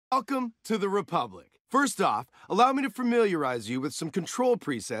Welcome to the Republic. First off, allow me to familiarize you with some control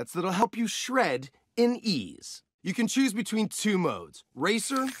presets that'll help you shred in ease. You can choose between two modes,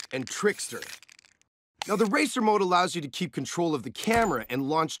 Racer and Trickster. Now, the Racer mode allows you to keep control of the camera and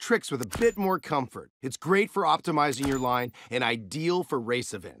launch tricks with a bit more comfort. It's great for optimizing your line and ideal for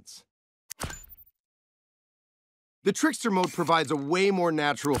race events. The Trickster mode provides a way more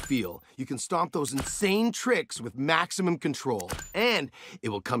natural feel. You can stomp those insane tricks with maximum control, and it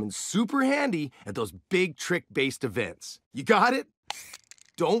will come in super handy at those big trick-based events. You got it?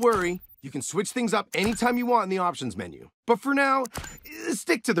 Don't worry, you can switch things up anytime you want in the options menu. But for now,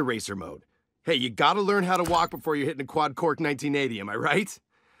 stick to the Racer mode. Hey, you gotta learn how to walk before you're hitting a quad cork 1980, am I right?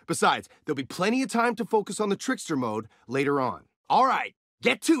 Besides, there'll be plenty of time to focus on the Trickster mode later on. All right,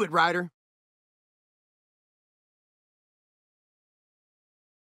 get to it, Ryder.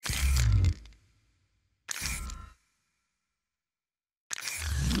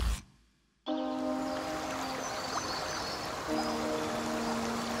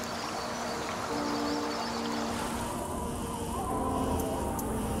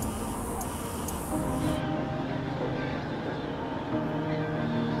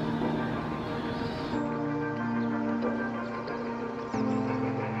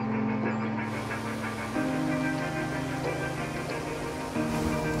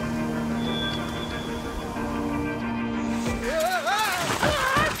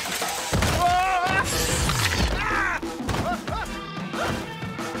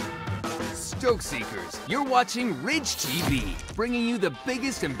 Stoke Seekers, you're watching Ridge TV, bringing you the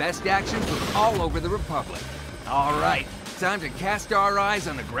biggest and best action from all over the Republic. All right, time to cast our eyes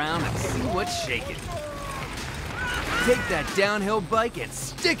on the ground and see what's shaking. Take that downhill bike and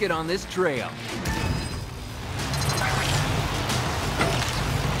stick it on this trail.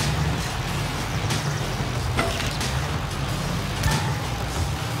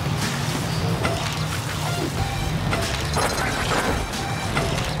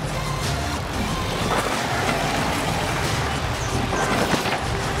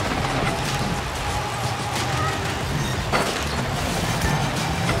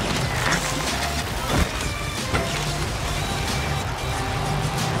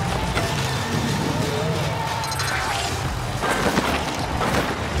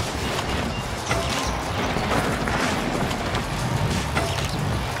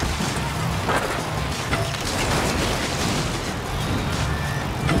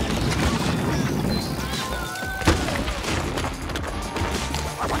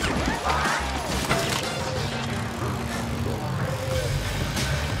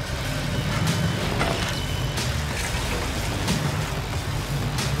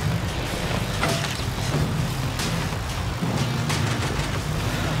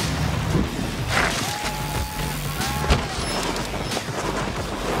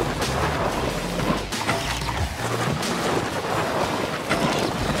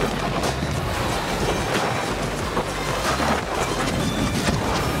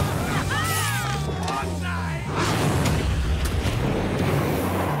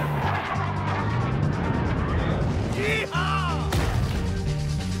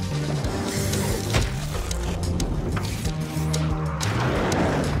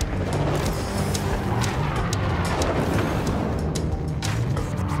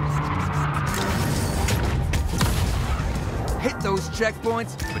 Hit those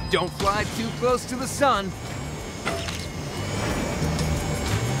checkpoints, but don't fly too close to the sun.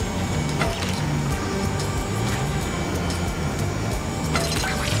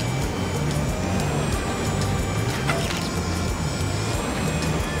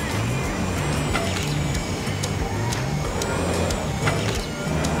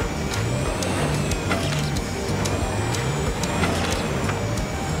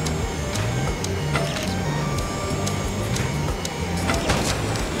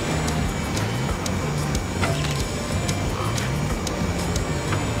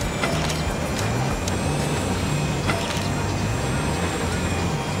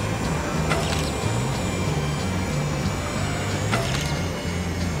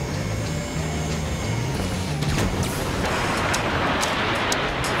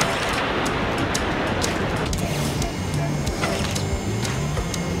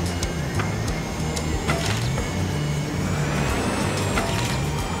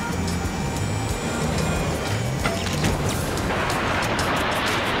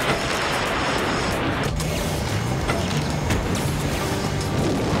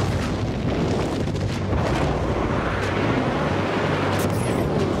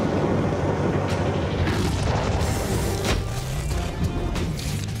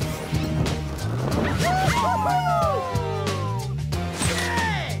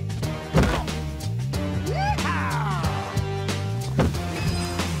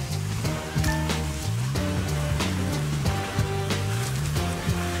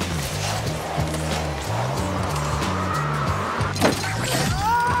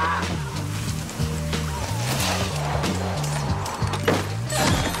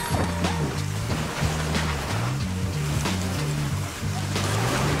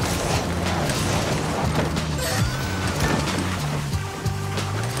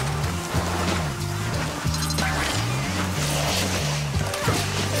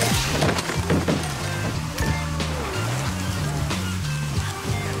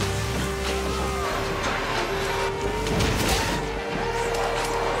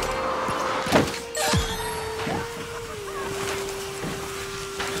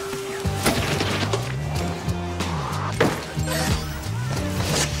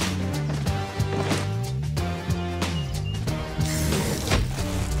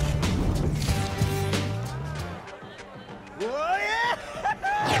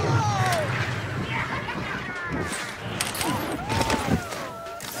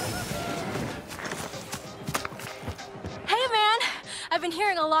 I've been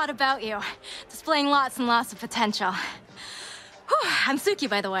hearing a lot about you, displaying lots and lots of potential. Whew, I'm Suki,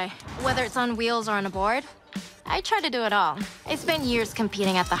 by the way. Whether it's on wheels or on a board, I try to do it all. I spent years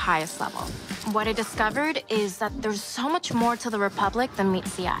competing at the highest level. What I discovered is that there's so much more to the Republic than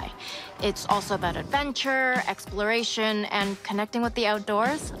meets the eye. It's also about adventure, exploration, and connecting with the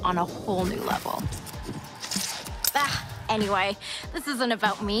outdoors on a whole new level. Anyway, this isn't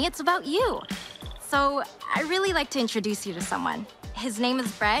about me, it's about you. So, I really like to introduce you to someone. His name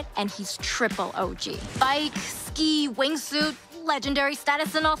is Brett, and he's triple OG. Bike, ski, wingsuit, legendary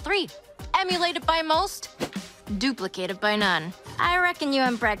status in all three. Emulated by most, duplicated by none. I reckon you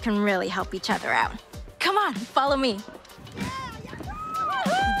and Brett can really help each other out. Come on, follow me.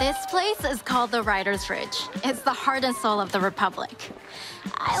 This place is called the Riders Ridge. It's the heart and soul of the Republic.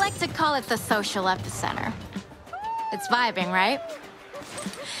 I like to call it the social epicenter. It's vibing, right?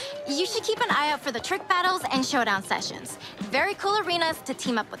 You should keep an eye out for the trick battles and showdown sessions. Very cool arenas to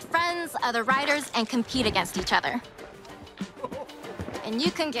team up with friends, other riders, and compete against each other. And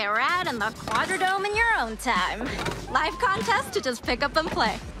you can get rad in the Quadradome in your own time. Live contest to just pick up and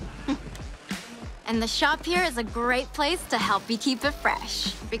play. And the shop here is a great place to help you keep it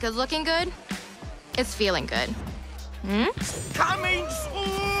fresh. Because looking good is feeling good. Coming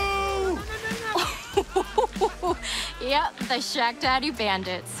soon! Yep, the Shack Daddy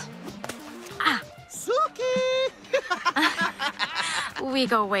Bandits. Suki! We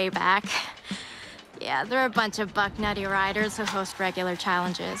go way back. Yeah, they're a bunch of buck-nutty riders who host regular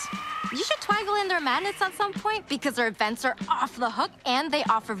challenges. You should twaggle in their madness at some point because their events are off the hook and they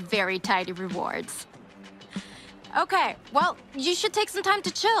offer very tidy rewards. Okay, well, you should take some time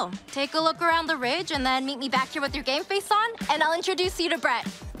to chill. Take a look around the ridge and then meet me back here with your game face on, and I'll introduce you to Brett.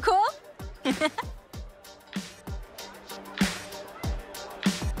 Cool?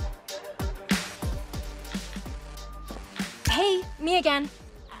 Hey, me again.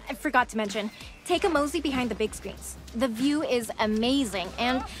 I forgot to mention, take a mosey behind the big screens. The view is amazing,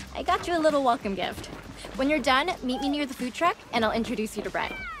 and I got you a little welcome gift. When you're done, meet me near the food truck, and I'll introduce you to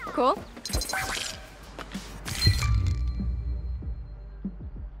Brett. Cool?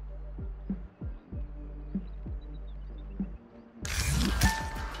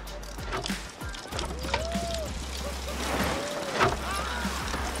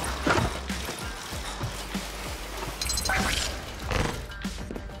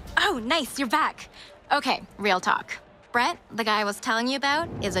 Oh, nice, you're back. Okay, real talk. Brett, the guy I was telling you about,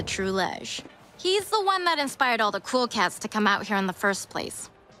 is a true ledge. He's the one that inspired all the cool cats to come out here in the first place.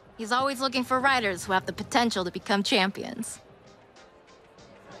 He's always looking for riders who have the potential to become champions.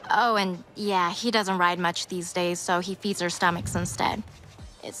 Oh, and yeah, he doesn't ride much these days, so he feeds our stomachs instead.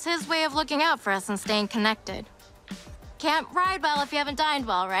 It's his way of looking out for us and staying connected. Can't ride well if you haven't dined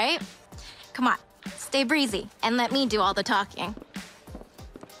well, right? Come on, stay breezy, and let me do all the talking.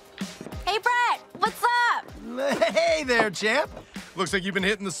 Hey, Brett, what's up? Hey there, champ. Looks like you've been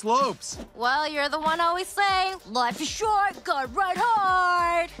hitting the slopes. Well, you're the one always saying, life is short, gotta ride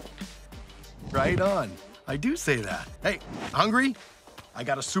hard. Right on. I do say that. Hey, hungry? I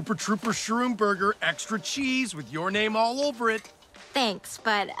got a Super Trooper Shroom Burger, extra cheese with your name all over it. Thanks,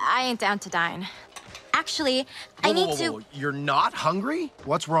 but I ain't down to dine. Actually, I need to... You're not hungry?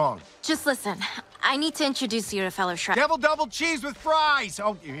 What's wrong? Just listen. I need to introduce you to fellow Shrek. Devil double cheese with fries.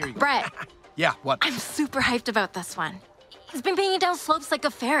 Oh, here you go. Brett. Yeah, what? I'm super hyped about this one. He's been banging down slopes like a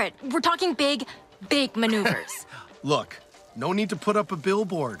ferret. We're talking big, big maneuvers. Look, no need to put up a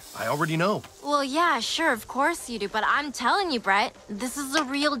billboard. I already know. Well, yeah, sure, of course you do. But I'm telling you, Brett, this is a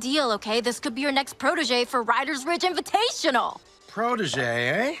real deal, okay? This could be your next protege for Riders Ridge Invitational. Protege,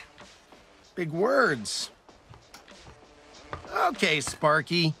 eh? Big words. Okay,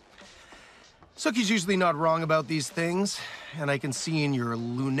 Sparky. Suki's usually not wrong about these things, and I can see in your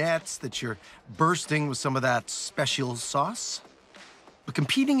lunettes that you're bursting with some of that special sauce. But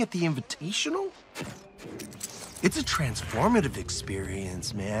competing at the Invitational? It's a transformative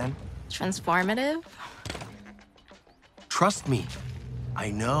experience, man. Transformative? Trust me, I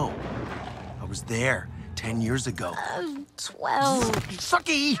know. I was there 10 years ago. 12.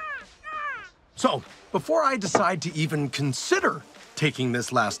 Suki! So, before I decide to even consider taking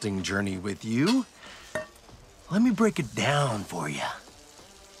this lasting journey with you, let me break it down for you.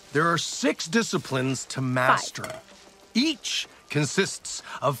 There are 6 disciplines to master. 5. Each consists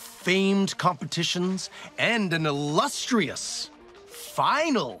of famed competitions and an illustrious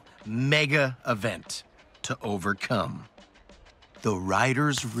final mega event to overcome. The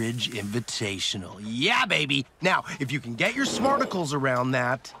Riders Ridge Invitational. Yeah, baby! Now, if you can get your smarticles around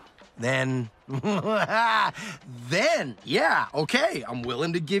that, then... yeah, okay, I'm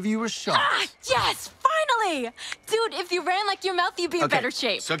willing to give you a shot. Ah, yes! Finally! Really? Dude, if you ran like your mouth, you'd be in better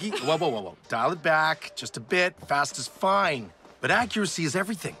shape. Suki, whoa. Dial it back just a bit. Fast is fine. But accuracy is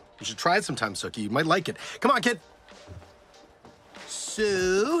everything. You should try it sometime, Suki. You might like it. Come on, kid.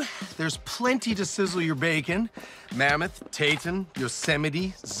 So, there's plenty to sizzle your bacon. Mammoth, Taton,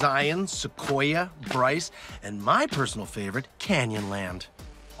 Yosemite, Zion, Sequoia, Bryce, and my personal favorite, Canyonland.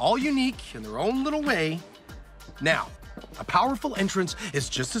 All unique in their own little way. Now, a powerful entrance is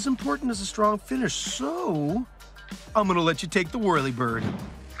just as important as a strong finish, so I'm gonna let you take the Whirlybird.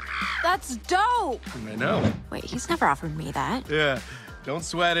 That's dope. I know. Wait, he's never offered me that. Yeah, don't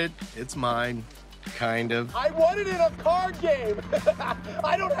sweat it. It's mine. Kind of. I won it in a card game.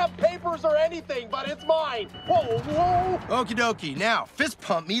 I don't have papers or anything, but it's mine. Whoa. Okie dokie. Now, fist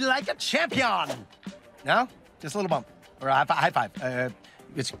pump me like a champion. Now, just a little bump. Or a high five.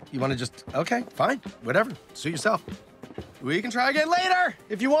 You want to just, okay, fine. Whatever. Suit yourself. We can try again later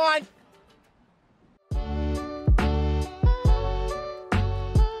if you want.